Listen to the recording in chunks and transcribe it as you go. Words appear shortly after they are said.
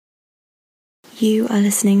You are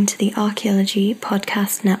listening to the Archaeology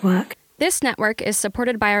Podcast Network. This network is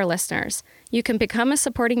supported by our listeners. You can become a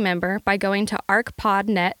supporting member by going to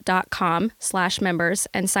arcpodnet.com/members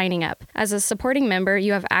and signing up. As a supporting member,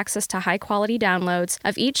 you have access to high-quality downloads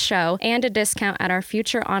of each show and a discount at our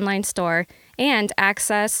future online store, and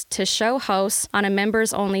access to show hosts on a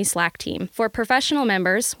members-only Slack team. For professional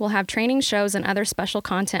members, we'll have training shows and other special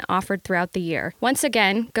content offered throughout the year. Once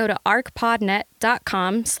again, go to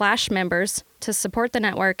arcpodnet.com/members to support the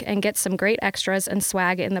network and get some great extras and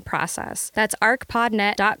swag in the process. That's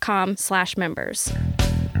arcpodnet.com/members.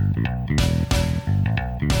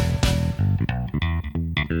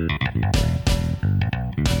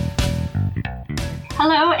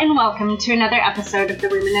 Hello and welcome to another episode of the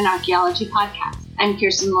Women in Archaeology podcast. I'm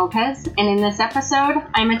Kirsten Lopez, and in this episode,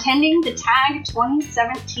 I'm attending the TAG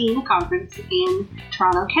 2017 conference in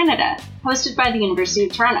Toronto, Canada, hosted by the University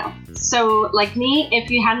of Toronto. So, like me, if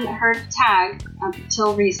you hadn't heard of TAG up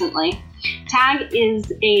until recently, TAG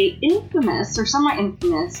is a infamous or somewhat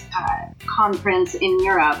infamous conference in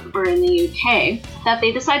Europe or in the UK that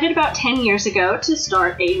they decided about 10 years ago to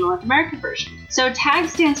start a North America version. So TAG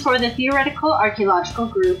stands for the Theoretical Archaeological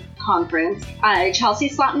Group Conference. Chelsea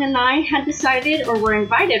Slotton and I had decided, or were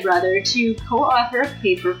invited rather, to co-author a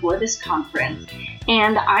paper for this conference.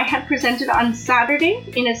 And I had presented on Saturday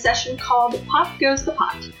in a session called Pot Goes the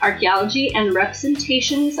Pot, Archaeology and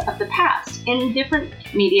Representations of the Past in Different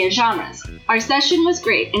Media Genres. Our session was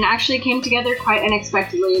great and actually came together quite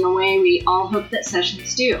unexpectedly in a way we all hope that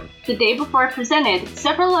sessions do. The day before I presented,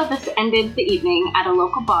 several of us ended the evening at a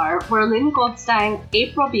local bar where Lynn Goldstein,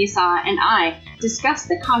 April Bisa, and I discussed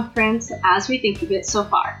the conference as we think of it so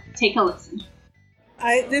far. Take a listen.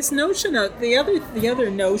 This notion of the other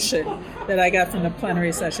notion that I got from the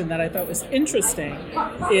plenary session that I thought was interesting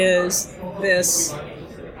is this.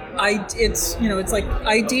 It's like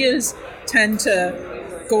ideas tend to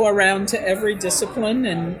go around to every discipline,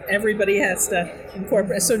 and everybody has to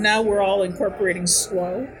incorporate. So now we're all incorporating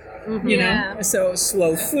slow. You know, so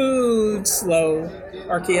slow food, slow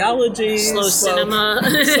archaeology, slow cinema.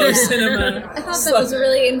 Slow cinema. I thought that was a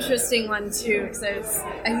really interesting one too, because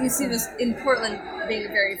you see this in Portland, being a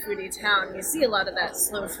very foodie town. You see a lot of that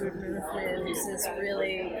slow food movement. This is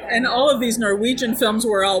really and all of these Norwegian films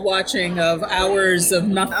we're all watching of hours of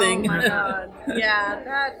nothing. Oh my god! Yeah,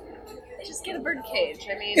 that. Just get a bird cage.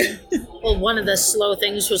 I mean, well, one of the slow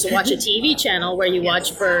things was to watch a TV channel where you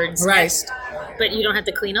watch birds nest, but you don't have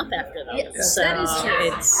to clean up after them. Yes, so that is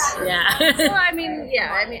true. So I mean,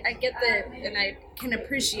 I get and I can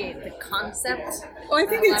appreciate the concept. Well, I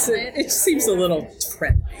think it seems a little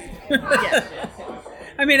trendy. Yeah.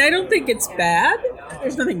 I mean, I don't think it's bad.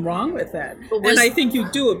 There's nothing wrong with that. And I think you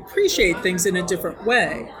do appreciate things in a different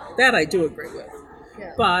way. That I do agree with.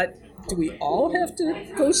 Yeah. But do we all have to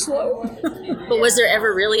go slow? But was there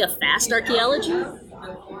ever really a fast archaeology? I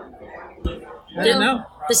don't know.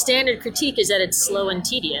 The standard critique is that it's slow and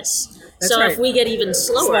tedious. That's so right. If we get even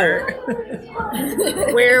slower,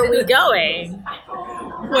 where are we going?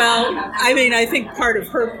 Well, I mean, I think part of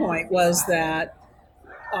her point was that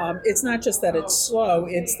it's not just that it's slow,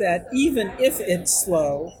 it's that even if it's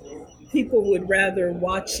slow, people would rather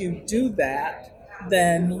watch you do that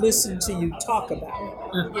than listen to you talk about it.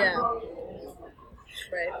 Yeah.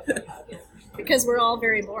 Right. Because we're all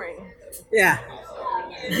very boring. Yeah.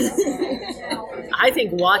 I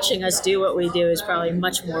think watching us do what we do is probably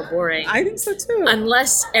much more boring. I think so too.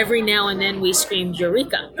 Unless every now and then we scream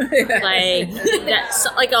Eureka. Like that's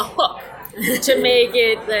like a hook to make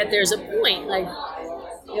it that there's a point. Like,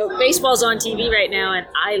 baseball's on TV right now, and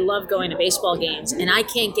I love going to baseball games, and I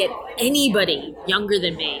can't get anybody younger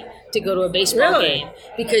than me to go to a baseball game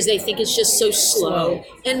because they think it's just so slow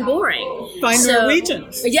and boring. Find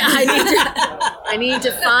Norwegians. Yeah, I need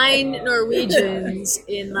to find Norwegians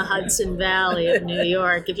in the Hudson Valley of New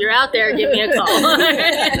York. If you're out there, give me a call.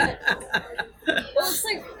 Well, it's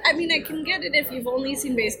like, I mean, I can get it if you've only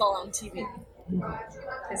seen baseball on TV.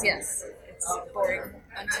 Because yes, it's boring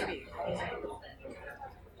on TV.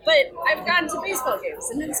 But I've gone to baseball games,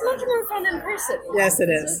 and it's much more fun in person. Yes, it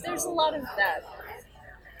is. So there's a lot of that.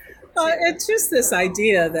 It's just this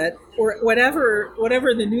idea that whatever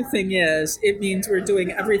the new thing is, it means we're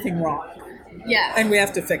doing everything wrong. Yeah. And we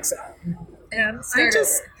have to fix it. And I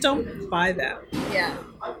just don't buy that. Yeah.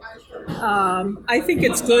 I think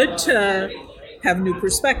it's good to have new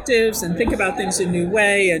perspectives and think about things in a new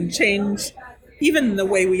way and change even the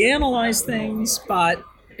way we analyze things,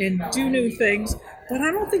 and do new things. But I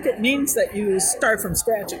don't think it means that you start from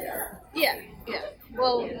scratch again. Yeah.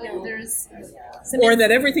 Well, there's... Or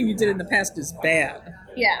that everything you did in the past is bad.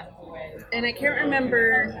 Yeah. and I can't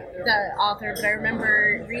remember the author, but I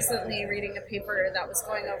remember recently reading a paper that was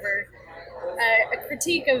going over a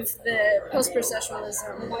critique of the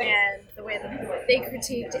post-processualism and the way that they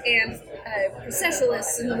critiqued, and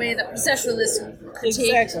processualists and the way that processualists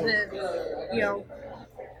critiqued the,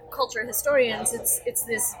 culture historians. It's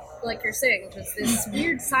this, like you're saying, just this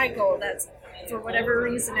weird cycle that's, for whatever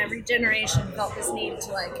reason, every generation felt this need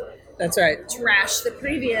to That's right. trash the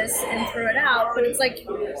previous and throw it out, but it's like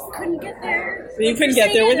you couldn't get there. You couldn't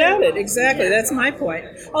get there without it. Exactly. That's my point.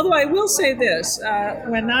 Although I will say this,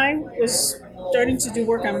 when I was starting to do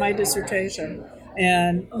work on my dissertation,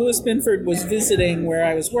 and Louis Binford was visiting where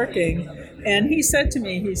I was working, and he said to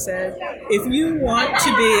me, if you want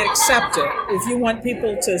to be accepted, if you want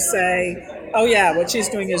people to say, oh yeah, what she's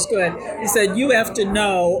doing is good, he said, you have to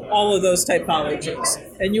know all of those typologies,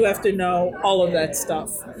 and you have to know all of that stuff,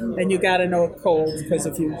 and you got to know it cold, because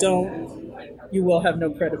if you don't, you will have no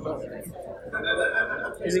credibility.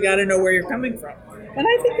 Because you got to know where you're coming from. And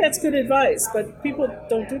I think that's good advice, but people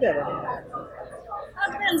don't do that anymore.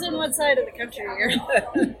 It depends on what side of the country you're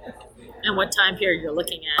in. And what time period you're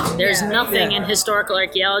looking at. There's nothing in historical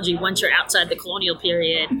archaeology, once you're outside the colonial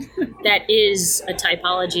period, that is a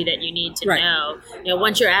typology that you need to know.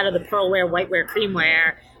 Once you're out of the pearlware, whiteware,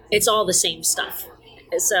 creamware, it's all the same stuff.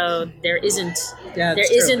 So there isn't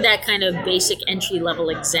that kind of basic entry level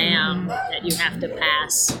exam that you have to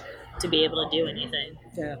pass to be able to do anything.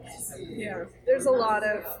 Yeah. There's a lot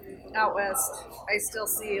of, out west, I still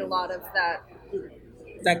see a lot of that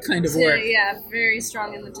kind of work. Yeah, very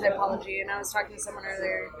strong in the typology. And I was talking to someone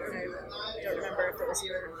earlier, and I don't remember if it was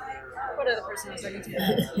you or what other person I was talking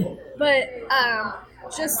to. But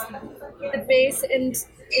just the base, and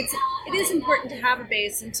it is important to have a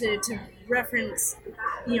base and to reference,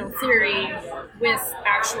 theory with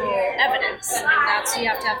actual evidence. I mean, you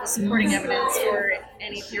have to have the supporting evidence for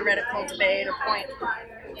any theoretical debate or point.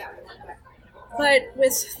 But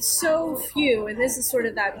with so few, and this is sort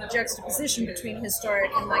of that juxtaposition between historic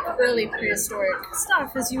and early prehistoric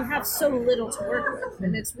stuff, is you have so little to work with,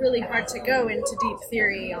 and it's really hard to go into deep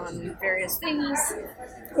theory on various things.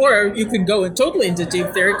 Or you can go totally into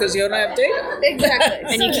deep theory because you don't have data.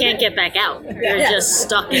 Exactly. And you can't get back out. You're just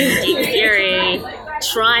stuck in deep theory,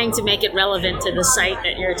 trying to make it relevant to the site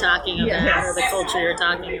that you're talking about or the culture you're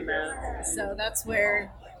talking about. So that's where...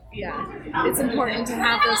 it's important to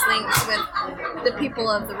have those links with the people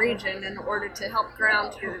of the region in order to help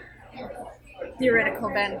ground your theoretical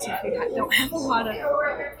bent if you don't have a lot of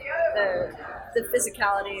the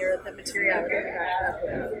physicality or the materiality.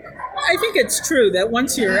 I think it's true that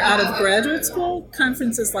once you're out of graduate school,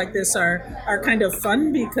 conferences like this are kind of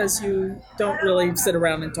fun because you don't really sit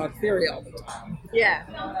around and talk theory all the time.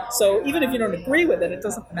 Yeah. So even if you don't agree with it, it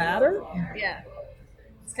doesn't matter. Yeah.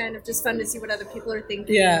 It's kind of just fun to see what other people are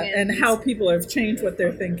thinking. Yeah, and how people have changed what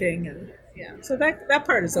they're thinking. And so that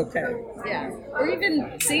part is okay. Yeah. Or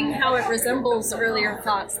even seeing how it resembles earlier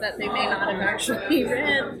thoughts that they may not have actually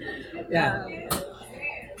read. Yeah.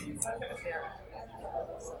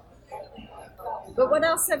 But what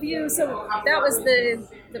else have you... So that was the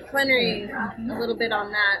plenary, a little bit on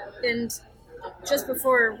that. And just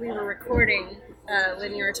before we were recording,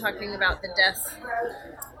 when you were talking about the death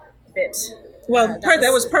bit... Well,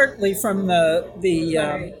 that was partly from the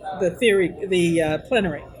theory, the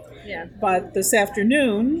plenary. Yeah. But this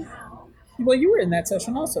afternoon, well, you were in that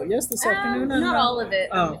session also, yes, this afternoon? Not all of it.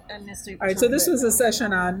 Oh. I missed it. All right, so this was a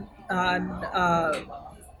session on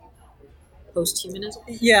post-humanism?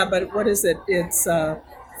 Yeah, but what is it? It's not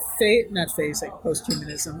phasing,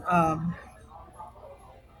 post-humanism.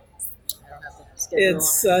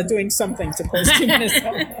 It's doing something to post-humanism.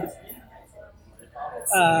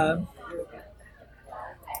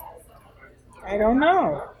 I don't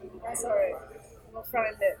know. That's all right. We'll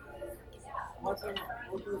find it.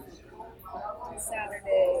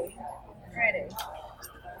 Saturday, Friday.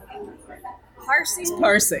 Parsing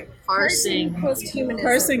post-humanism.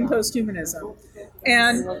 Parsing post-humanism.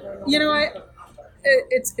 And,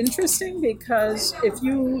 it's interesting because it's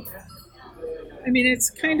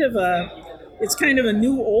kind of a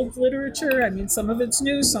new old literature. I mean, some of it's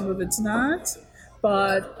new, some of it's not.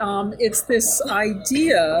 But it's this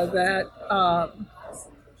idea that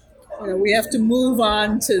we have to move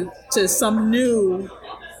on to some new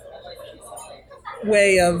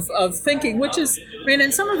way of thinking, which is,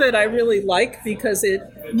 and some of it I really like because it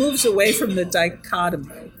moves away from the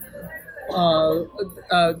dichotomy,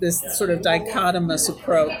 this sort of dichotomous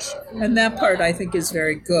approach. And that part I think is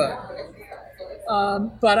very good.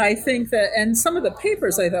 But I think that, and some of the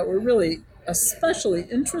papers I thought were really especially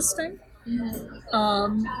interesting.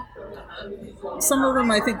 some of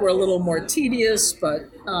them I think were a little more tedious, but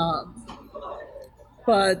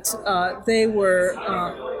they were.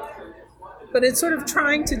 But it's sort of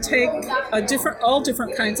trying to take all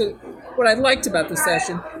different kinds of. What I liked about the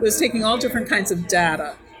session was taking all different kinds of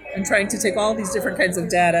data and trying to take all these different kinds of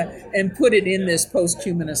data and put it in this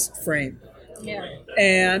post-humanist frame. Yeah.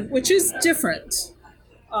 And which is different.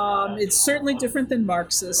 It's certainly different than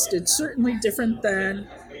Marxist. It's certainly different than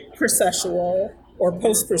processual or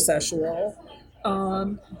post-processual.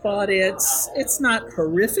 But it's not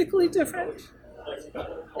horrifically different.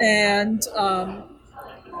 And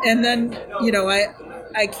then,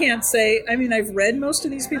 I can't say, I mean, I've read most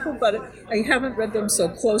of these people, but I haven't read them so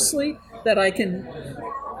closely that I can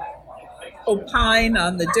opine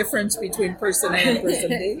on the difference between person A and person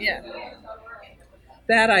B. Yeah.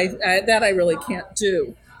 That I really can't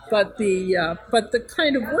do. But the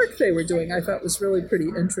kind of work they were doing, I thought was really pretty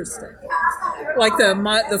interesting. Like the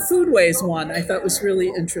foodways one, I thought was really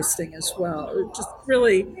interesting as well. It just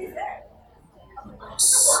really,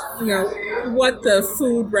 what the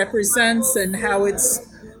food represents and how it's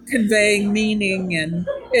conveying meaning, and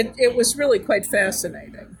it was really quite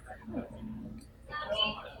fascinating.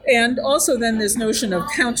 And also then this notion of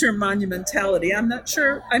counter-monumentality. I'm not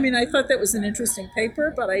sure, I mean, I thought that was an interesting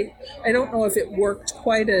paper, but I don't know if it worked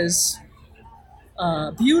quite as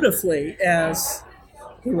beautifully as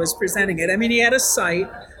he was presenting it. I mean, he had a site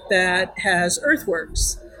that has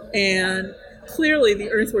earthworks, and clearly the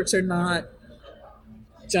earthworks are not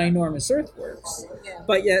ginormous earthworks. Yeah.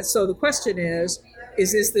 But yet, so the question is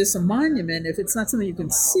this a monument if it's not something you can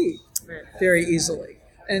see very easily?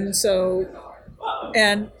 And so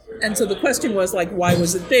the question was, like, why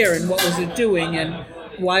was it there and what was it doing, and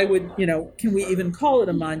why would, can we even call it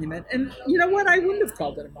a monument? And you know what? I wouldn't have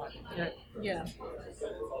called it a monument. Yeah.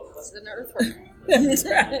 It's an earthwork. That's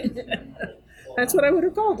right. That's what I would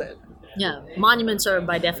have called it. Yeah, monuments are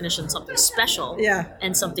by definition something special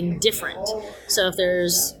and something different. So if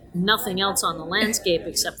there's nothing else on the landscape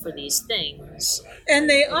except for these things, and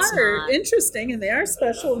they are interesting, and they are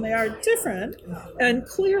special, and they are different, and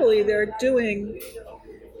clearly they're doing,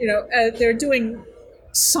 they're doing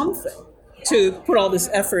something to put all this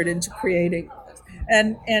effort into creating.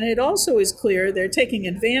 And it also is clear they're taking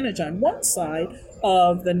advantage on one side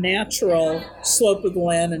of the natural slope of the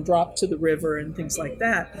land and drop to the river and things like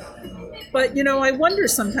that. But, I wonder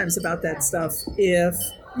sometimes about that stuff. If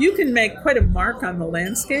you can make quite a mark on the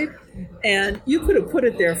landscape, and you could have put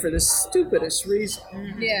it there for the stupidest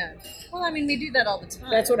reason. Yeah. Well, I mean, we do that all the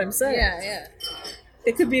time. That's what I'm saying. Yeah.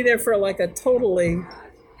 It could be there for like a totally,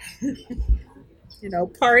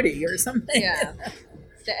 party or something. Yeah.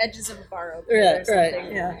 The edges of a bar opener or something.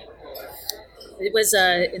 Right, yeah. It was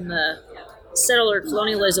in the settler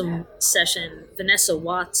colonialism session, Vanessa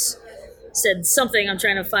Watts said something I'm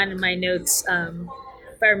trying to find in my notes.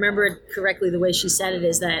 If I remember it correctly, the way she said it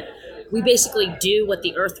is that we basically do what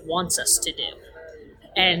the earth wants us to do.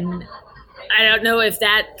 And I don't know if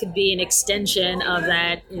that could be an extension of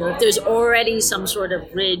that, if there's already some sort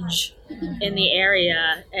of ridge in the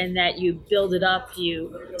area and that you build it up,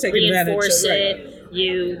 you reinforce it,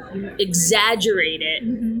 you exaggerate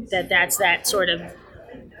it, that's that sort of,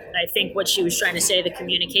 I think what she was trying to say, the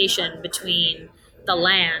communication between the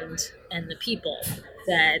land and the people,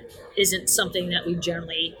 that isn't something that we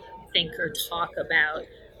generally think or talk about.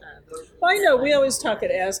 Well, I know we always talk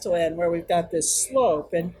at Aztalan where we've got this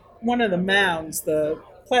slope, and one of the mounds, the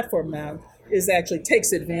platform mound, actually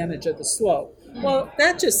takes advantage of the slope. Well,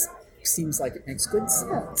 that just seems like it makes good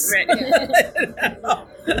sense. Right.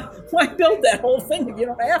 Why build that whole thing if you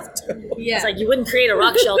don't have to? Yeah. It's like you wouldn't create a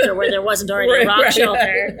rock shelter where there wasn't already a rock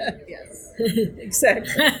shelter. Yes.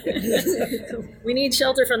 Exactly. We need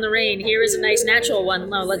shelter from the rain. Here is a nice natural one.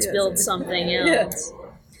 No, let's build something else. Yes.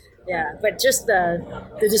 Yeah, but just the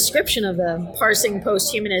description of the parsing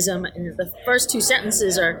post-humanism, and the first two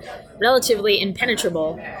sentences are relatively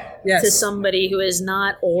impenetrable to somebody who is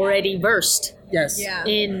not already versed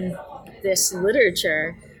in this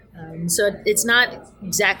literature. So it's not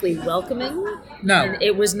exactly welcoming. No. And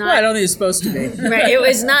it was not. Well, I don't think it's supposed to be. Right. It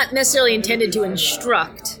was not necessarily intended to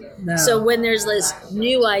instruct. No. So when there's this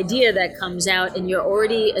new idea that comes out and you're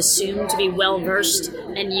already assumed to be well-versed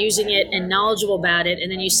and using it and knowledgeable about it,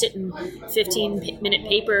 and then you sit in 15-minute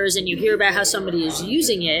papers and you hear about how somebody is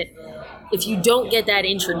using it, if you don't get that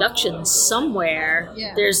introduction somewhere,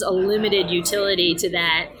 there's a limited utility to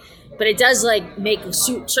that. but it does like make a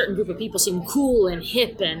certain group of people seem cool and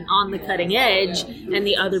hip and on the cutting edge, and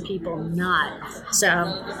the other people not.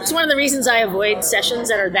 So it's one of the reasons I avoid sessions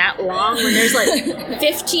that are that long, when there's like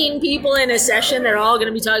 15 people in a session that are all going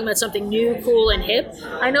to be talking about something new, cool, and hip.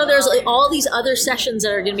 I know there's like all these other sessions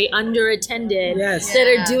that are going to be underattended, that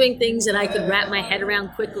are doing things that I could wrap my head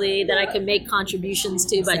around quickly, that I can make contributions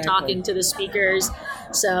to by talking to the speakers.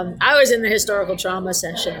 So I was in the historical trauma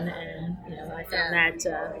session, and I found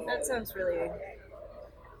that sounds really.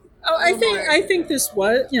 Oh, I think this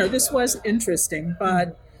was interesting,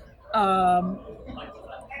 but I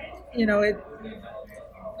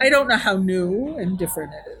don't know how new and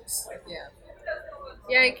different it is.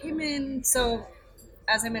 Yeah, I came in, so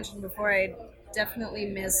as I mentioned before, I definitely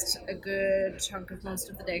missed a good chunk of most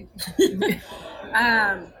of the day.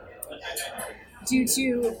 Due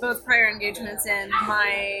to both prior engagements and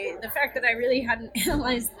the fact that I really hadn't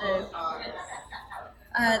analyzed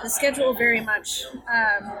the schedule very much,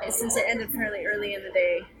 since it ended fairly early in the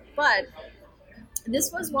day. But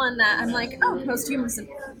this was one that I'm like, posthumanism.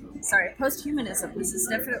 This is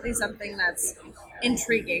definitely something that's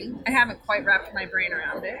intriguing. I haven't quite wrapped my brain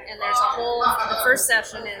around it. And there's the first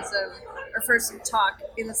session first talk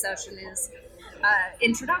in the session is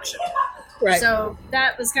introduction. Right. So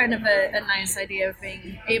that was kind of a nice idea of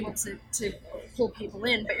being able to pull people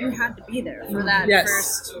in, but you had to be there for that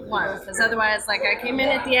first one, because otherwise, like, I came in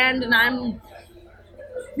at the end and I'm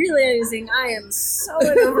realizing I am so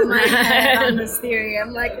over my head on this theory.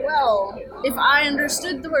 I'm like, well, if I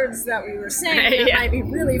understood the words that we were saying, that might be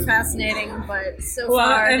really fascinating, but so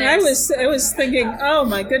far... And I was thinking, oh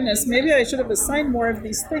my goodness, maybe I should have assigned more of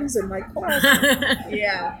these things in my class.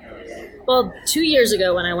 Yeah. Well, 2 years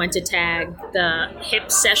ago when I went to TAG, the HIP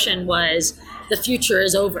session was "The Future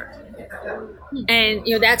is Over." And,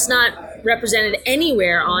 that's not represented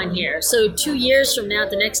anywhere on here. So 2 years from now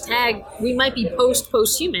at the next TAG, we might be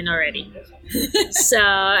post-human already. So,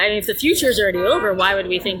 I mean, if the future is already over, why would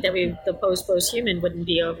we think that the post-human wouldn't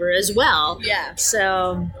be over as well? Yeah.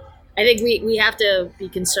 So I think we have to be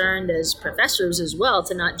concerned as professors as well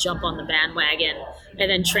to not jump on the bandwagon and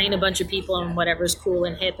then train a bunch of people on whatever's cool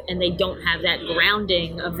and hip, and they don't have that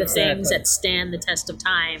grounding of the things that stand the test of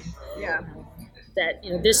time. Yeah. That,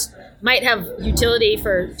 this might have utility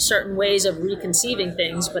for certain ways of reconceiving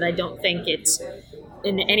things, but I don't think it's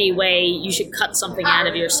in any way you should cut something out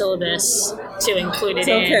of your syllabus to include it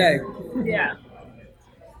in. Okay. Yeah.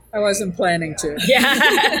 I wasn't planning to.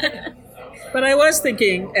 Yeah. But I was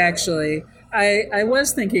thinking, actually, I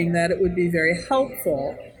was thinking that it would be very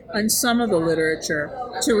helpful on some of the literature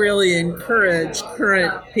to really encourage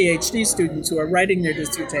current PhD students who are writing their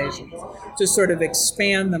dissertations to sort of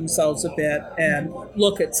expand themselves a bit and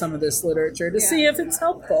look at some of this literature to see if it's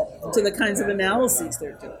helpful to the kinds of analyses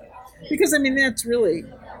they're doing. Because, I mean, that's really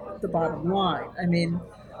the bottom line. I mean,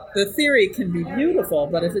 the theory can be beautiful,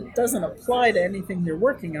 but if it doesn't apply to anything you're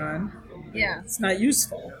working on, it's not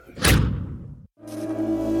useful.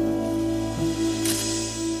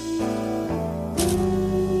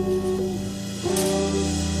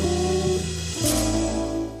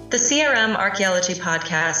 The CRM Archaeology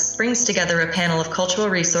Podcast brings together a panel of cultural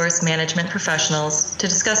resource management professionals to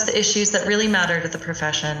discuss the issues that really matter to the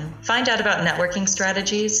profession. Find out about networking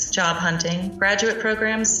strategies, job hunting, graduate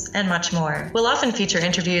programs, and much more. We'll often feature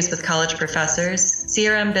interviews with college professors,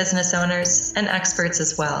 CRM business owners, and experts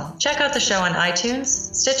as well. Check out the show on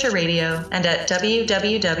iTunes, Stitcher Radio, and at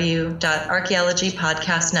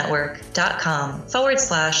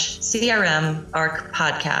www.archaeologypodcastnetwork.com/CRM Arc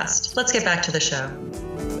Podcast. Let's get back to the show.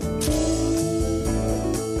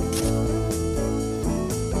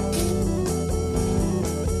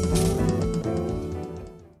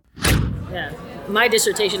 My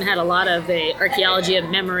dissertation had a lot of the archaeology of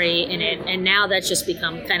memory in it, and now that's just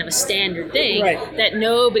become kind of a standard thing that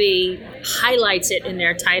nobody highlights it in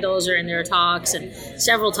their titles or in their talks, and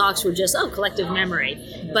several talks were just, collective memory.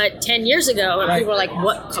 But 10 years ago, people were like,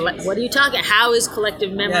 what are you talking? How is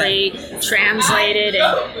collective memory translated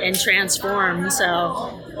and transformed?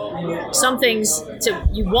 So some things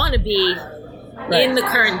you want to be in the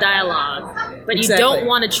current dialogue, but you don't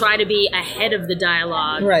want to try to be ahead of the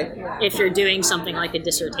dialogue if you're doing something like a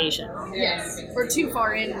dissertation. Yes, or too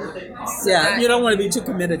far in. You don't want to be too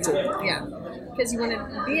committed to it. Yeah, because you want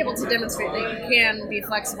to be able to demonstrate that you can be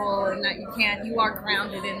flexible and that you are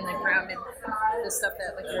grounded in the stuff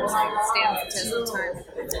that, like you were saying, stands the test of time.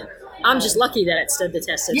 I'm just lucky that it stood the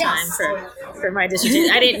test of time for my dissertation.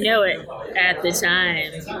 I didn't know it at the time.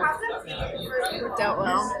 It worked out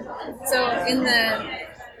well. So in the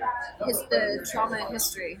the trauma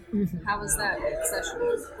history. How was that session?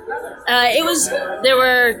 There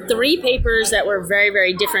were 3 papers that were very,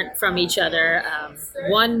 very different from each other.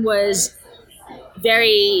 One was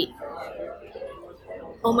very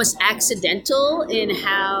almost accidental in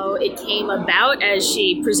how it came about as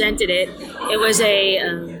she presented it. It was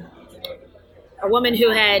a woman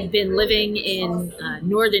who had been living in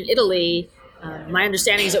northern Italy. My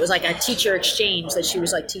understanding is it was like a teacher exchange, that she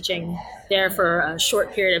was like teaching there for a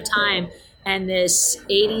short period of time. And this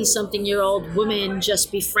 80-something-year-old woman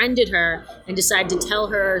just befriended her and decided to tell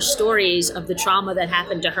her stories of the trauma that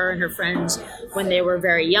happened to her and her friends when they were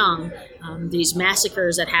very young. These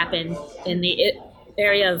massacres that happened in the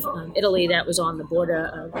area of Italy that was on the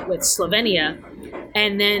border with Slovenia.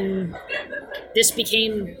 And then this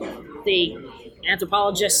became the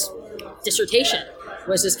anthropologist's dissertation,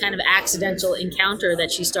 was this kind of accidental encounter that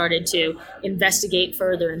she started to investigate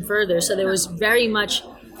further and further. So there was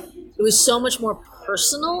it was so much more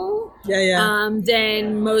personal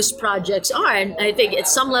than most projects are. And I think at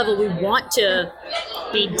some level we want to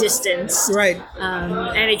be distanced. Right.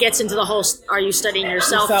 And it gets into the whole, are you studying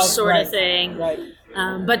yourself sort of thing. Right.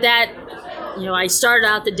 But that, I started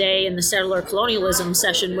out the day in the settler colonialism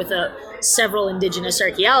session with several indigenous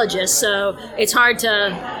archaeologists, so it's hard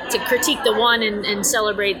to critique the one and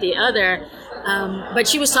celebrate the other. But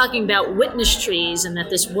she was talking about witness trees, and that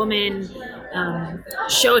this woman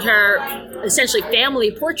showed her essentially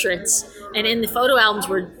family portraits, and in the photo albums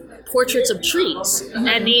were portraits of trees.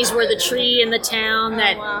 And these were the tree in the town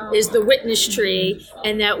that is the witness tree,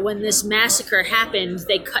 and that when this massacre happened,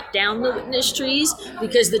 they cut down the witness trees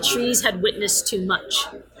because the trees had witnessed too much.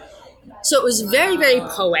 So it was very, very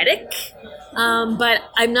poetic, but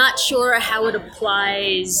I'm not sure how it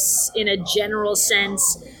applies in a general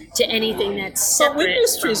sense to anything that's separate. But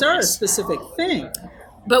witness trees are a specific thing.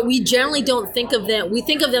 But we generally don't think of them. We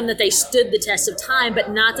think of them that they stood the test of time,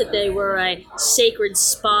 but not that they were a sacred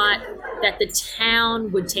spot that the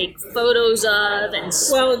town would take photos of and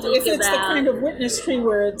speak about. Well, if it's the kind of witness tree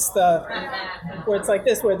where it's like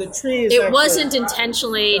this, where the tree is. It wasn't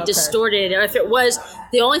intentionally distorted. Or if it was,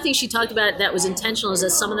 the only thing she talked about that was intentional is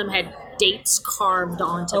that some of them had dates carved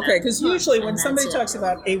onto them. Okay, because usually when somebody talks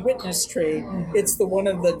about a witness tree, it's the one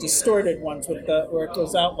of the distorted ones with where it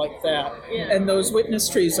goes out like that. Yeah. And those witness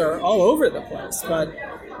trees are all over the place,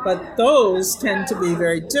 but those tend to be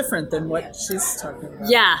very different than what she's talking about.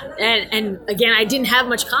 Yeah, and again, I didn't have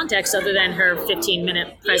much context other than her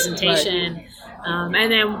 15-minute presentation. Right.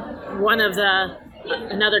 And then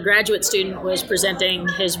another graduate student was presenting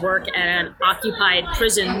his work at an occupied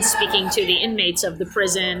prison, speaking to the inmates of the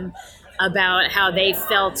prison about how they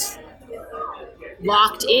felt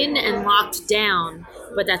locked in and locked down,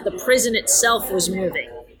 but that the prison itself was moving.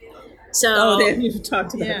 So you've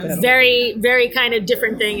talked about that. Very, very kind of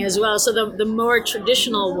different thing as well. So the more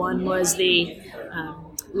traditional one was the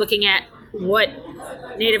looking at what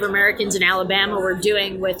Native Americans in Alabama were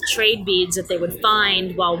doing with trade beads that they would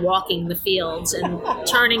find while walking the fields and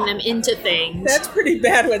turning them into things. That's pretty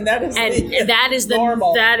bad when that is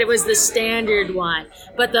normal. It was the standard one.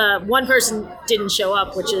 But the one person didn't show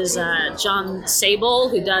up, which is John Sable,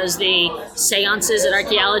 who does the seances at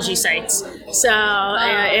archaeology sites. So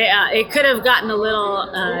it could have gotten a little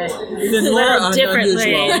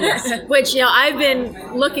differently. Which I've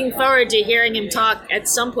been looking forward to hearing him talk at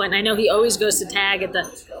some point. I know he always goes to TAG. At the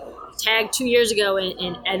TAG 2 years ago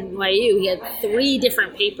in NYU, he had 3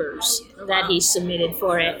 different papers that he submitted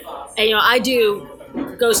for it. And I do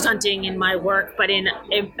ghost hunting in my work, but in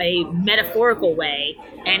a metaphorical way,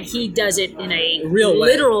 and he does it in a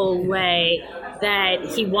literal way that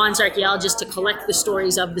he wants archaeologists to collect the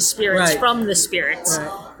stories of the spirits from the spirits,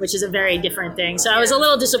 which is a very different thing. So I was a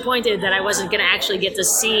little disappointed that I wasn't going to actually get to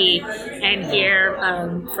see and hear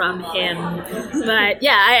from him. But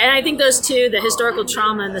yeah, I think those two, the historical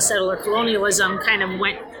trauma and the settler colonialism, kind of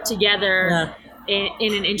went together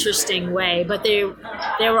in an interesting way. But they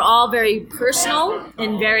were all very personal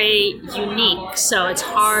and very unique. So it's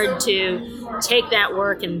hard to take that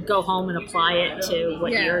work and go home and apply it to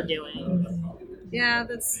what you're doing. Yeah,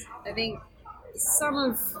 I think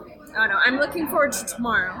I'm looking forward to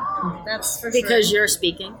tomorrow. That's for sure. Because you're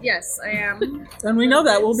speaking. Yes, I am. And we know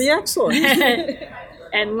that will be excellent.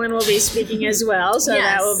 And Lynn will be speaking as well, so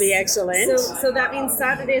that will be excellent. So that means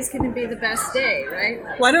Saturday is going to be the best day, right?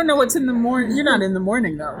 Well, I don't know what's in the morning. You're not in the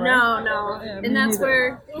morning, though, right? No. Yeah, and that's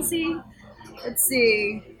where we'll see. Let's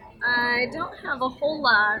see. I don't have a whole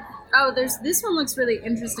lot. Oh, this one looks really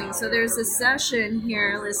interesting. So there's a session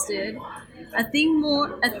here listed.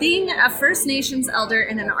 A First Nations elder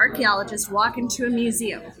and an archaeologist walk into a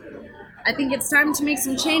museum. I think it's time to make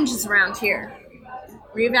some changes around here.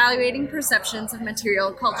 Reevaluating Perceptions of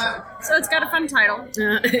Material Culture. So it's got a fun title.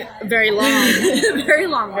 Very long. Very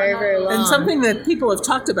long. Very, very long. And something that people have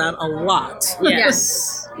talked about a lot.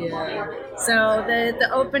 Yes. Yeah. So the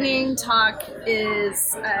opening talk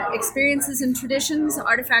is Experiences and Traditions,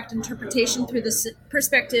 Artifact Interpretation through the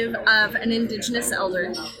perspective of an Indigenous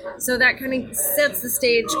elder. So that kind of sets the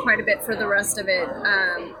stage quite a bit for the rest of it,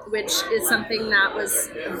 which is something that was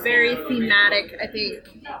a very thematic, I think,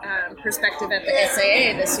 perspective at the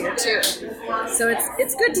SAA this year too. So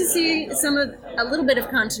it's good to see a little bit of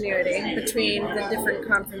continuity between the different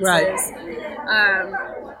conferences. Right.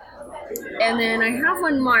 And then I have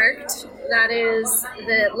one marked. That is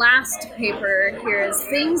the last paper here is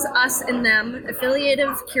Things, Us, and Them,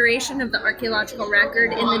 Affiliative Curation of the Archaeological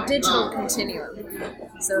Record in the Digital Continuum.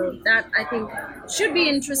 So that, I think, should be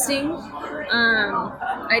interesting.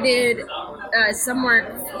 I did some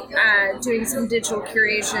work doing some digital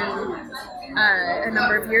curation a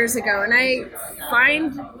number of years ago, and I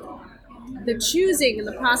find the choosing and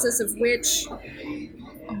the process of which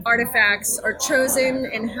artifacts are chosen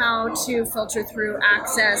and how to filter through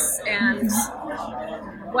access and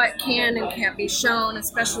what can and can't be shown,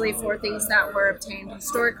 especially for things that were obtained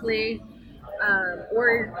historically,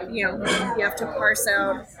 or you have to parse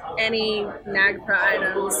out any NAGPRA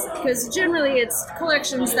items, because generally it's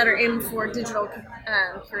collections that are in for digital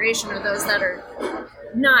curation or those that are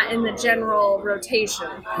not in the general rotation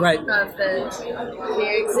of the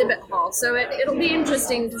exhibit hall. So it'll be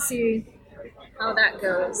interesting to see how that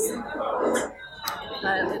goes.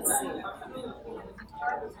 Let's see.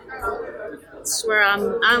 That's where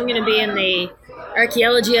I'm going to be in the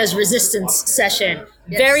Archaeology as Resistance session.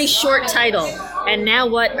 Yes. Very short title. And now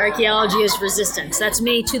what? Archaeology as Resistance. That's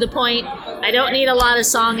me to the point. I don't need a lot of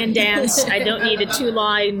song and dance. I don't need a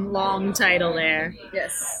 2-line long title there.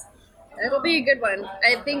 Yes. It'll be a good one.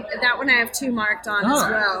 I think that one I have 2 marked on as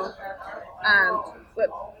well. But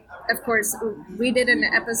of course, we did an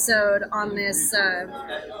episode on this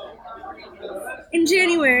in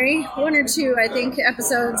January, 1 or 2, I think,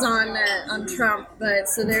 episodes on Trump. But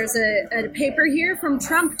so there's a paper here, From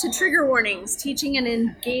Trump to Trigger Warnings, Teaching an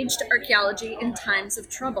Engaged Archaeology in Times of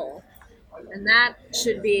Trouble. And that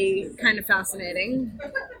should be kind of fascinating.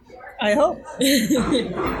 I hope.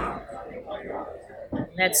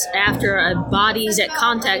 That's after a bodies at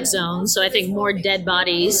contact zones, so I think more dead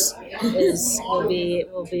bodies will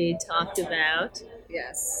be talked about.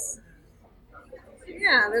 Yes.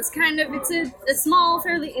 Yeah, that's kind of, it's a small,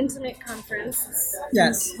 fairly intimate conference.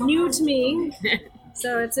 Yes. New to me,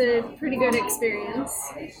 so it's a pretty good experience.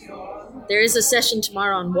 There is a session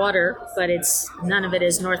tomorrow on water, but none of it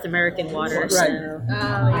is North American water. Right. So. Oh,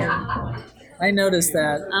 yeah. I noticed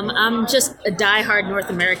that. I'm just a diehard North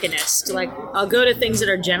Americanist. Like, I'll go to things that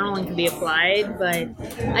are general and can be applied, but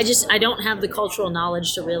I don't have the cultural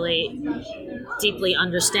knowledge to really deeply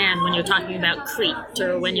understand when you're talking about Crete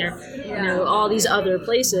or when you're, all these other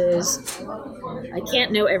places. I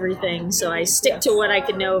can't know everything, so I stick to what I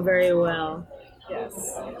can know very well.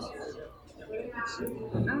 Yes.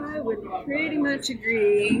 I would pretty much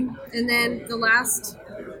agree. And then the last...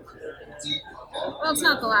 Well, it's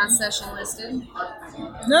not the last session listed.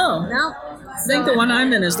 No. No. I think the one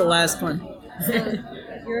I'm in is the last one.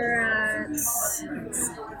 You're at...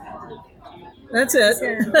 That's it.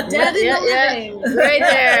 Dead in the Living. Right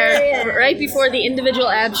there. Right before the individual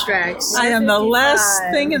abstracts. I am the last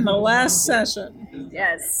thing in the last session.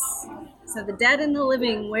 Yes. So the Dead in the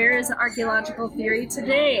Living, where is archaeological theory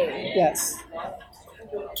today? Yes.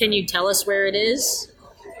 Can you tell us where it is?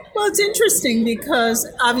 Well, it's interesting because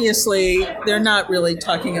obviously they're not really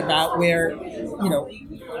talking about where,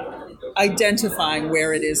 identifying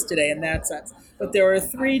where it is today in that sense. But there are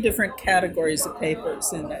 3 different categories of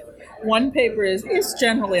papers in it. One paper is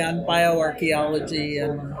generally on bioarchaeology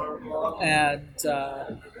and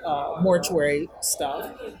mortuary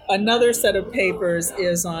stuff. Another set of papers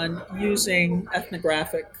is on using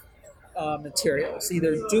ethnographic materials,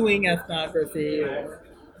 either doing ethnography or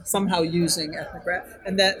somehow using ethnographic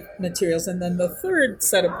and that materials. And then the third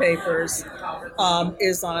set of papers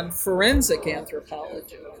is on forensic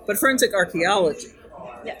anthropology, but forensic archaeology.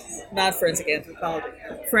 Yes. Not forensic anthropology.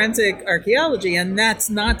 Forensic archaeology, and that's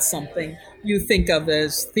not something you think of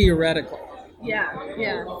as theoretical. Yeah.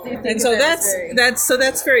 And so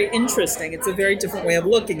that's very interesting. It's a very different way of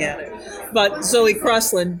looking at it. But Zoe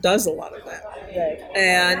Crossland does a lot of that. Right.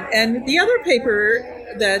 And the other paper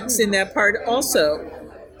that's in that part also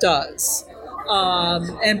does.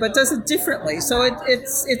 But does it differently. So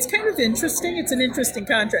it's kind of interesting. It's an interesting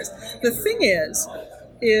contrast. The thing is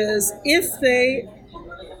if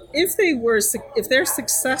they're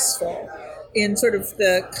successful in sort of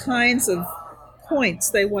the kinds of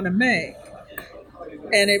points they want to make,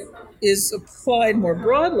 and it is applied more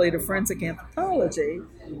broadly to forensic anthropology,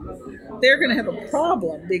 they're going to have a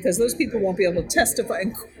problem because those people won't be able to testify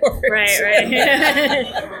in court. Right.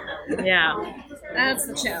 Yeah. That's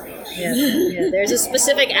the challenge. Yeah. There's a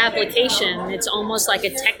specific application. It's almost like a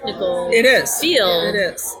technical field. It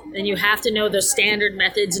is. And you have to know the standard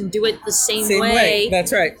methods and do it the same way.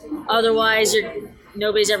 That's right. Otherwise,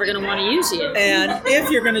 nobody's ever going to want to use you. And if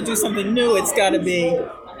you're going to do something new, it's got to be,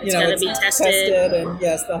 it's be tested, and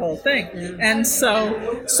yes, the whole thing. Mm-hmm. And so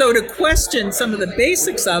to question some of the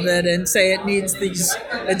basics of it and say it needs these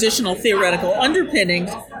additional theoretical underpinnings,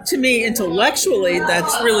 to me, intellectually,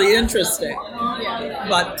 that's really interesting.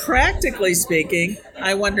 But practically speaking,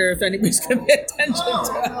 I wonder if anybody's going to pay attention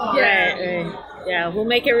to it. Right. Yeah, we'll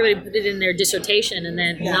make everybody put it in their dissertation and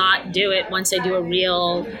then not do it once they do a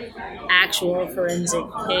real, actual forensic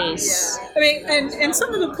case. I mean, and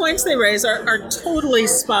some of the points they raise are totally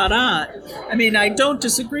spot on. I mean, I don't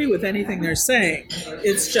disagree with anything they're saying.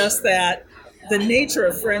 It's just that the nature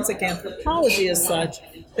of forensic anthropology is such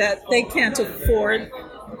that they can't afford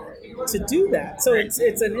to do that. So it's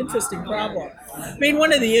an interesting problem. I mean,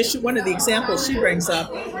 one of the examples she brings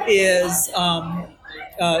up is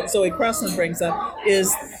Zoe Crossland brings up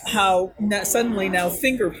is how suddenly now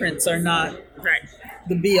fingerprints are not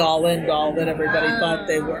the be all end all that everybody thought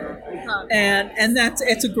they were, and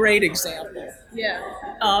it's a great example. Yeah.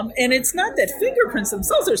 And it's not that fingerprints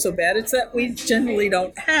themselves are so bad; it's that we generally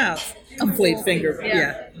don't have complete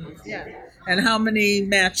fingerprints. Yeah. And how many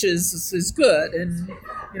matches is good, and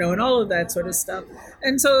and all of that sort of stuff.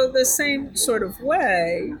 And so the same sort of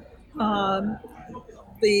way.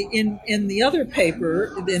 In the other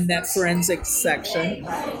paper, in that forensic section,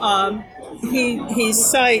 the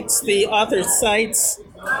author cites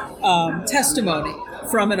testimony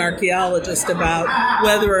from an archaeologist about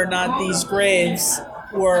whether or not these graves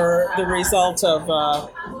were the result of a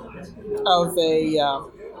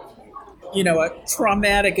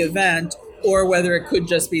traumatic event or whether it could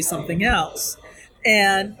just be something else.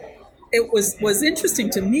 And it was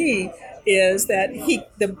interesting to me is that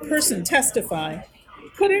the person testifying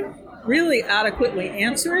couldn't really adequately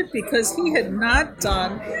answer it because he had not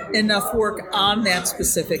done enough work on that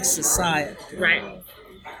specific society. Right.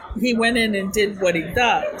 He went in and did what he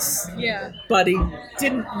does. Yeah. But he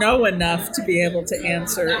didn't know enough to be able to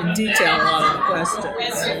answer in detail a lot of the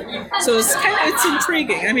questions. So it's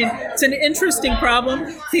intriguing. I mean, it's an interesting problem.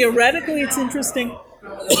 Theoretically, it's interesting.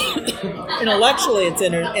 Intellectually, it's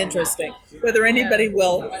interesting. Whether anybody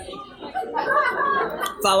will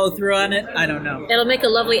follow through on it, I don't know. It'll make a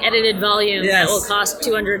lovely edited volume that will cost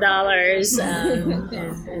 $200.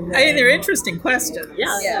 I mean, they're interesting questions.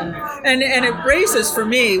 Yeah. And it raises for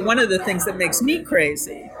me one of the things that makes me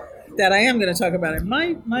crazy that I am going to talk about in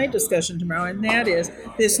my discussion tomorrow, and that is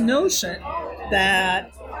this notion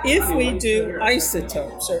that if we do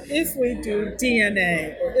isotopes or if we do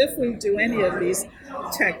DNA or if we do any of these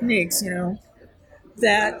techniques,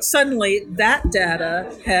 that suddenly that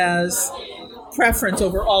data has preference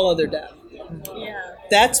over all other data. Yeah.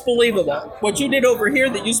 That's believable. What you did over here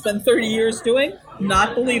that you spent 30 years doing,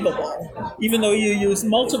 not believable, even though you used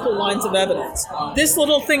multiple lines of evidence. This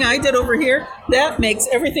little thing I did over here, that makes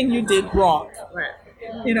everything you did wrong. Right.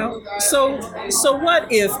 So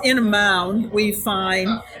what if in a mound we find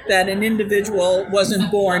that an individual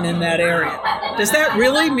wasn't born in that area? Does that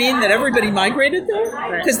really mean that everybody migrated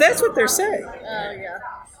there? Because that's what they're saying. Yeah.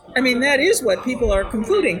 I mean, that is what people are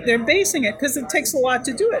concluding. They're basing it, because it takes a lot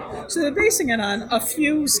to do it. So they're basing it on a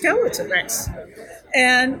few skeletons.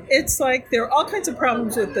 And it's like there are all kinds of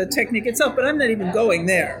problems with the technique itself, but I'm not even going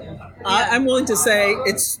there. I'm willing to say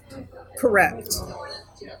it's correct.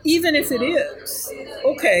 Even if it is.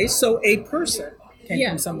 Okay, so a person came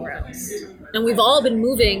from somewhere else. And we've all been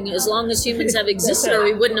moving as long as humans have existed, or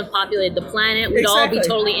we wouldn't have populated the planet. We'd all be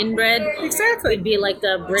totally inbred. Exactly. We'd be like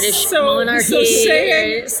the British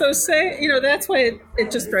monarchy. So say, that's why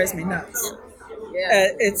it just drives me nuts. Yeah.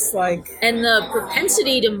 It's like... And the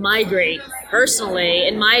propensity to migrate, personally,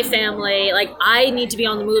 in my family, like, I need to be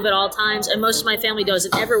on the move at all times, and most of my family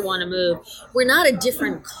doesn't ever want to move. We're not a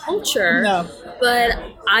different culture, but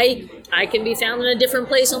I can be found in a different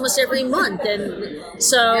place almost every month. And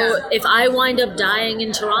so if I wind up dying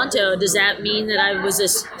in Toronto, does that mean that I was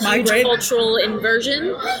this huge cultural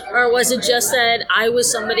inversion? Or was it just that I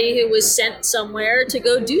was somebody who was sent somewhere to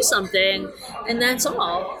go do something, and that's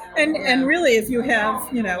all? And really, if you have,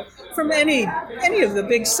 from any of the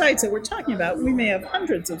big sites that we're talking about, we may have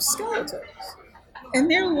hundreds of skeletons.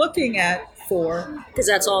 And they're looking at for. Because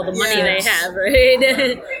that's all the money Yes. they have,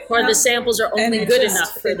 right? Or the samples are And only it good just-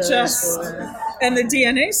 enough for it those. just- And the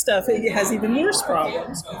DNA stuff, it has even worse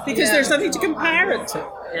problems because Yeah. there's nothing to compare it to.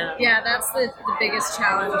 Yeah, that's the biggest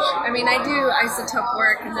challenge. I mean, I do isotope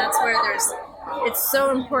work, and that's where it's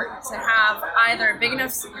so important to have either a big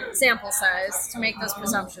enough sample size to make those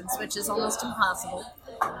presumptions, which is almost impossible,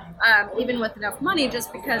 even with enough money,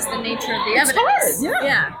 just because the nature of the evidence. hard,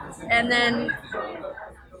 yeah. And then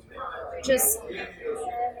just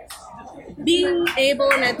being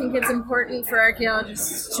able, and I think it's important for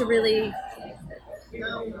archaeologists to really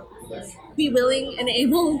be willing and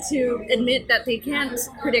able to admit that they can't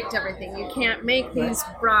predict everything. You can't make these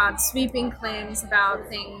broad, sweeping claims about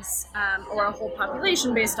things or a whole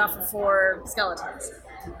population based off of 4 skeletons.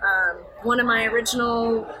 One of my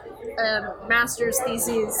original master's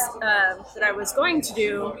theses that I was going to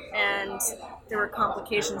do, and there were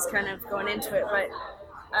complications kind of going into it, but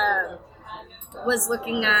was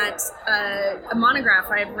looking at a monograph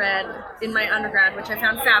I had read in my undergrad, which I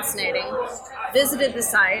found fascinating. Visited the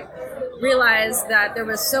site, realized that there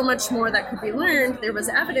was so much more that could be learned. There was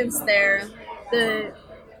evidence there. The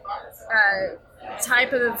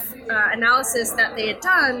type of analysis that they had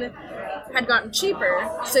done had gotten cheaper,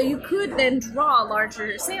 so you could then draw a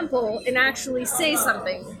larger sample and actually say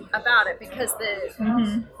something about it, because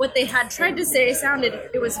what they had tried to say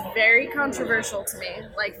it was very controversial to me,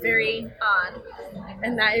 like very odd,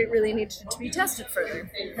 and that it really needed to be tested further,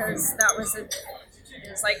 because that was it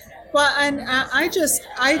was like. Well, and I just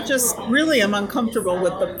really am uncomfortable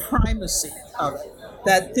with the primacy of it.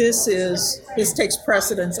 That this takes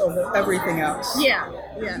precedence over everything else. Yeah.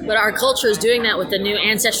 But our culture is doing that with the new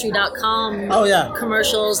Ancestry.com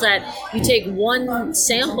commercials, that you take one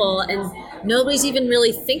sample and nobody's even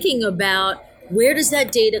really thinking about where does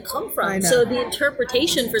that data come from. So the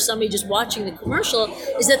interpretation for somebody just watching the commercial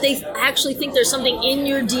is that they actually think there's something in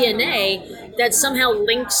your DNA that somehow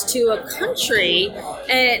links to a country.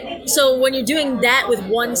 And so when you're doing that with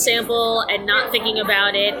one sample and not thinking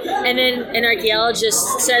about it, and then an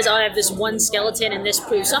archaeologist says, oh, I have this one skeleton and this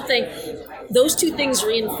proves something, those two things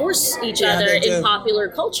reinforce each other in popular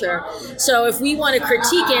culture. So if we want to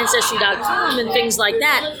critique Ancestry.com and things like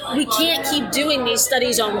that, we can't keep doing these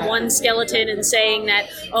studies on one skeleton and saying that,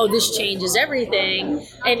 oh, this changes everything,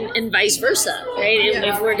 and vice versa, right?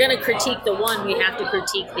 If we're going to critique the one, we have to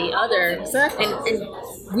critique the other. Exactly. And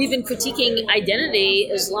we've been critiquing identity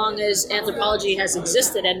as long as anthropology has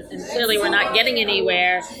existed, and clearly we're not getting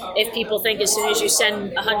anywhere if people think as soon as you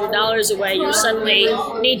send $100 away, you suddenly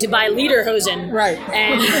need to buy lederhosen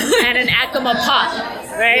and an Acoma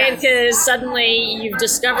pot, right? Because suddenly you've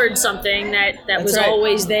discovered something that was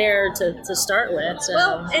always there to start with. So.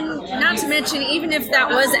 Well, and not to mention, even if that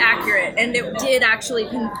was accurate and it did actually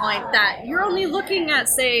pinpoint that, you're only looking at,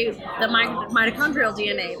 say, the mitochondrial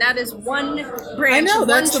DNA. That is one branch of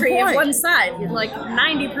one tree of one side. Like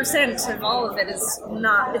 90% of all of it is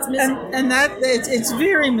not, it's missing. And that it's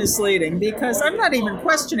very misleading, because I'm not even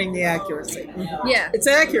questioning the accuracy. Yeah. It's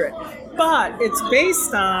accurate, but it's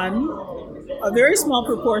based on a very small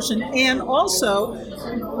proportion, and also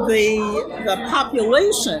the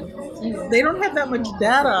population. They don't have that much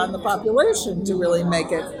data on the population to really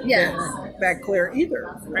make it that clear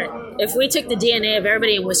either. Right. If we took the DNA of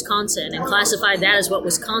everybody in Wisconsin and classified that as what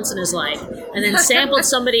Wisconsin is like, and then sampled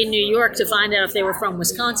somebody in New York to find out if they were from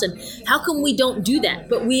Wisconsin, how come we don't do that?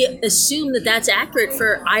 But we assume that that's accurate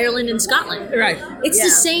for Ireland and Scotland. Right. It's the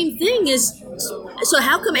same thing as. So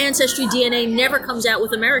how come Ancestry DNA never comes out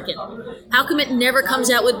with American? How come it never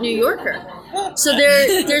comes out with New Yorker? So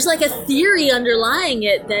there's like a theory underlying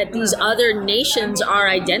it that these other nations are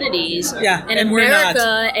identities, and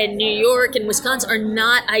America and New York and Wisconsin are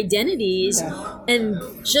not identities, and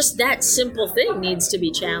just that simple thing needs to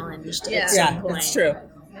be challenged at some point. It's true.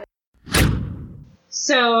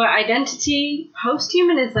 So, identity,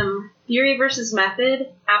 posthumanism, theory versus method,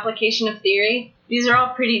 application of theory, these are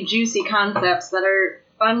all pretty juicy concepts that are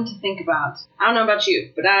fun to think about. I don't know about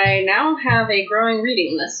you, but I now have a growing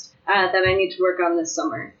reading list that I need to work on this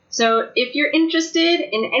summer. So if you're interested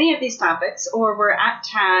in any of these topics, or were at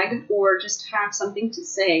TAG, or just have something to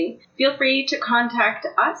say, feel free to contact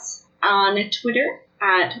us on Twitter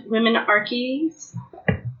at WomenArchies,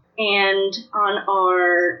 and on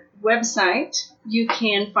our website you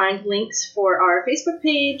can find links for our Facebook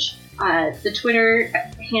page, the Twitter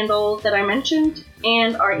handle that I mentioned,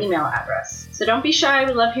 and our email address. So don't be shy,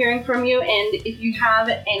 we love hearing from you, and if you have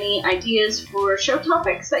any ideas for show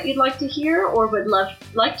topics that you'd like to hear or would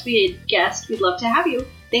like to be a guest, we'd love to have you.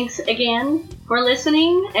 Thanks again for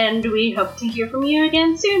listening, and we hope to hear from you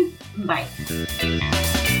again soon. Bye.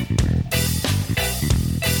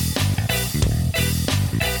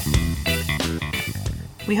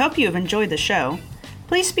 We hope you have enjoyed the show.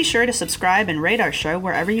 Please be sure to subscribe and rate our show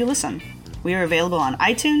wherever you listen. We are available on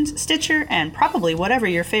iTunes, Stitcher, and probably whatever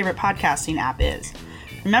your favorite podcasting app is.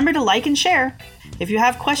 Remember to like and share. If you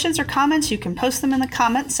have questions or comments, you can post them in the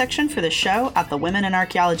comments section for the show at the Women in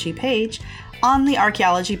Archaeology page on the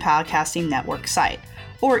Archaeology Podcasting Network site,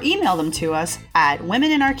 or email them to us at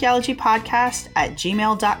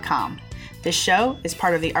womeninarchaeologypodcast@gmail.com. This show is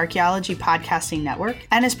part of the Archaeology Podcasting Network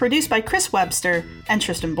and is produced by Chris Webster and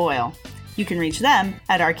Tristan Boyle. You can reach them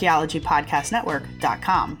at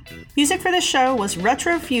archaeologypodcastnetwork.com. Music for this show was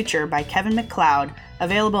Retro Future by Kevin MacLeod,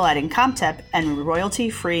 available at Incompetech and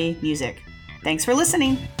royalty-free music. Thanks for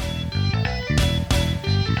listening.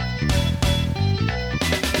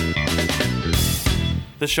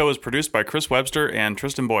 This show is produced by Chris Webster and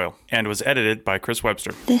Tristan Boyle and was edited by Chris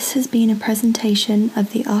Webster. This has been a presentation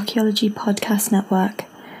of the Archaeology Podcast Network.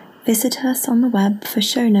 Visit us on the web for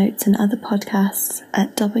show notes and other podcasts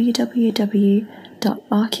at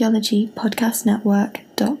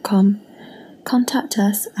www.archaeologypodcastnetwork.com. Contact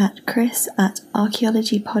us at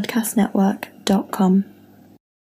chris@archaeologypodcastnetwork.com.